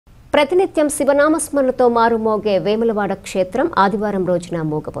ప్రతినిత్యం శివనామస్మరణతో మారుమోగే వేములవాడ క్షేత్రం ఆదివారం రోజున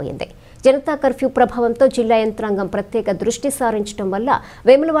మూగపోయింది. జనతా కర్ఫ్యూ ప్రభావంతో జిల్లా యంత్రాంగం ప్రత్యేక దృష్టి సారించడం వల్ల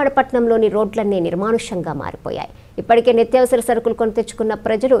వేములవాడ పట్టణంలోని రోడ్లన్నీ నిర్మానుష్యంగా మారిపోయాయి. ఇప్పటికే నిత్యావసర సరుకులు కొని తెచ్చుకున్న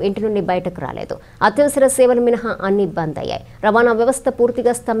ప్రజలు ఇంటి నుండి బయటకు రాలేదు. అత్యవసర సేవలు మినహా అన్ని బంద్ అయ్యాయి. రవాణా వ్యవస్థ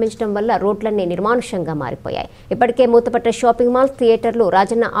పూర్తిగా స్తంభించడం వల్ల రోడ్లన్నీ నిర్మానుష్యంగా మారిపోయాయి. ఇప్పటికే మూతపట్ట షాపింగ్ మాల్, థియేటర్లు,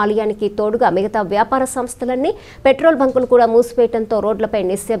 రాజన్న ఆలయానికి తోడుగా మిగతా వ్యాపార సంస్థలన్నీ, పెట్రోల్ బంకులు కూడా మూసివేయడంతో రోడ్లపై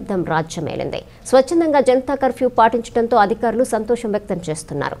నిశ్శబ్దం రాజ్యమేలింది. స్వచ్ఛందంగా జనతా కర్ఫ్యూ పాటించడంతో అధికారులు సంతోషం వ్యక్తం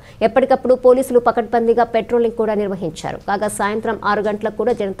చేస్తున్నారు. ఎప్పటికప్పుడు పోలీసులు పకడ్బందీగా పెట్రోలింగ్ కూడా నిర్వహించారు. కాగా సాయంత్రం 6 గంటలకు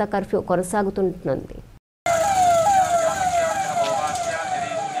కూడా జనతా కర్ఫ్యూ కొనసాగుతుంది.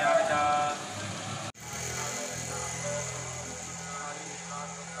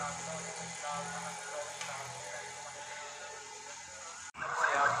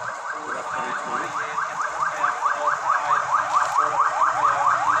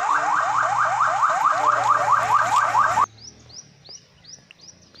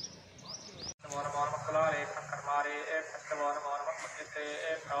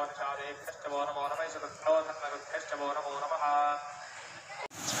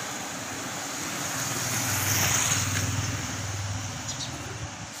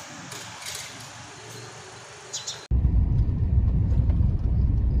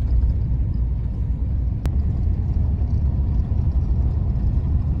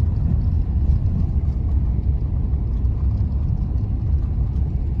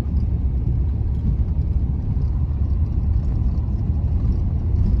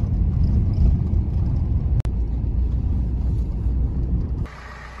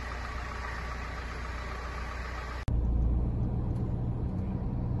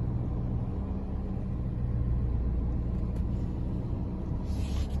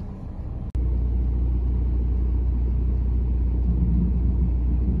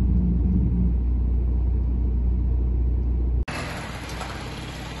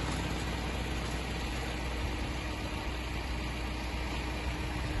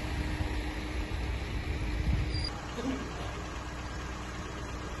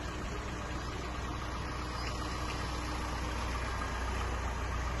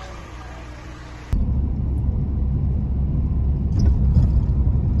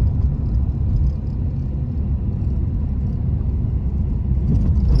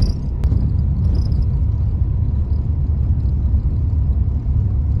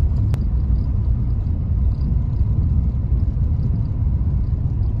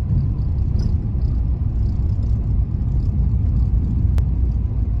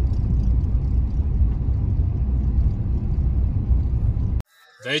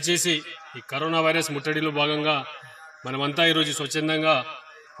 దయచేసి ఈ కరోనా వైరస్ ముట్టడిలో భాగంగా మనమంతా ఈరోజు స్వచ్ఛందంగా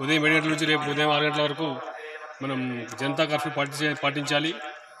ఉదయం 7 గంటల నుంచి రేపు ఉదయం 6 గంటల వరకు మనం జనతా కర్ఫ్యూ పాటించాలి.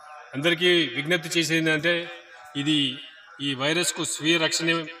 అందరికీ విజ్ఞప్తి చేసేది ఏంటంటే ఈ వైరస్కు స్వీయ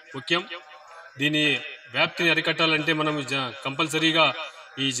రక్షణే ముఖ్యం. దీని వ్యాప్తిని అరికట్టాలంటే మనం కంపల్సరీగా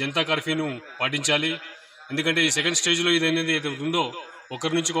ఈ జనతా కర్ఫ్యూను పాటించాలి. ఎందుకంటే ఈ సెకండ్ స్టేజ్లో ఇది అనేది ఏది ఉందో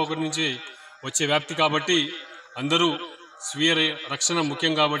ఒకరి నుంచి వచ్చే వ్యాప్తి కాబట్టి అందరూ స్వీయ రక్షణ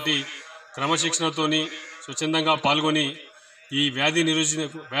ముఖ్యం కాబట్టి క్రమశిక్షణతోని స్వచ్ఛందంగా పాల్గొని ఈ వ్యాధి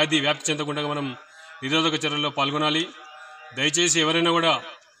వ్యాప్తి చెందకుండా మనం నిరోధక చర్యల్లో పాల్గొనాలి. దయచేసి ఎవరైనా కూడా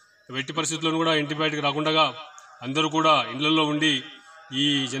ఎట్టి పరిస్థితుల్లో కూడా ఇంటి బయటకు రాకుండా అందరూ కూడా ఇళ్లలో ఉండి ఈ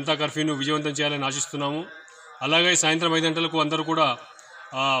జనతా కర్ఫ్యూను విజయవంతం చేయాలని ఆశిస్తున్నాము. అలాగే సాయంత్రం 5 గంటలకు అందరూ కూడా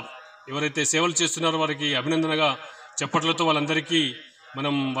ఎవరైతే సేవలు చేస్తున్నారో వారికి అభినందనగా చప్పట్లతో వాళ్ళందరికీ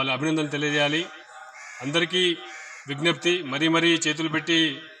మనం వాళ్ళ అభినందనలు తెలియజేయాలి. అందరికీ విజ్ఞప్తి, మరీ చేతులు పెట్టి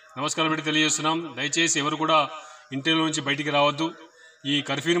నమస్కారం పెట్టి తెలియజేస్తున్నాం. దయచేసి ఎవరు కూడా ఇంటిలో నుంచి బయటికి రావద్దు. ఈ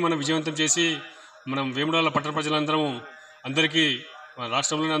కర్ఫ్యూని మనం విజయవంతం చేసి మనం వేములవాడ పట్టణ ప్రజలందరం అందరికీ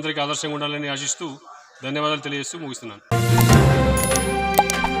రాష్ట్రంలోని అందరికీ ఆదర్శంగా ఉండాలని ఆశిస్తూ ధన్యవాదాలు తెలియజేస్తూ ముగిస్తున్నాను.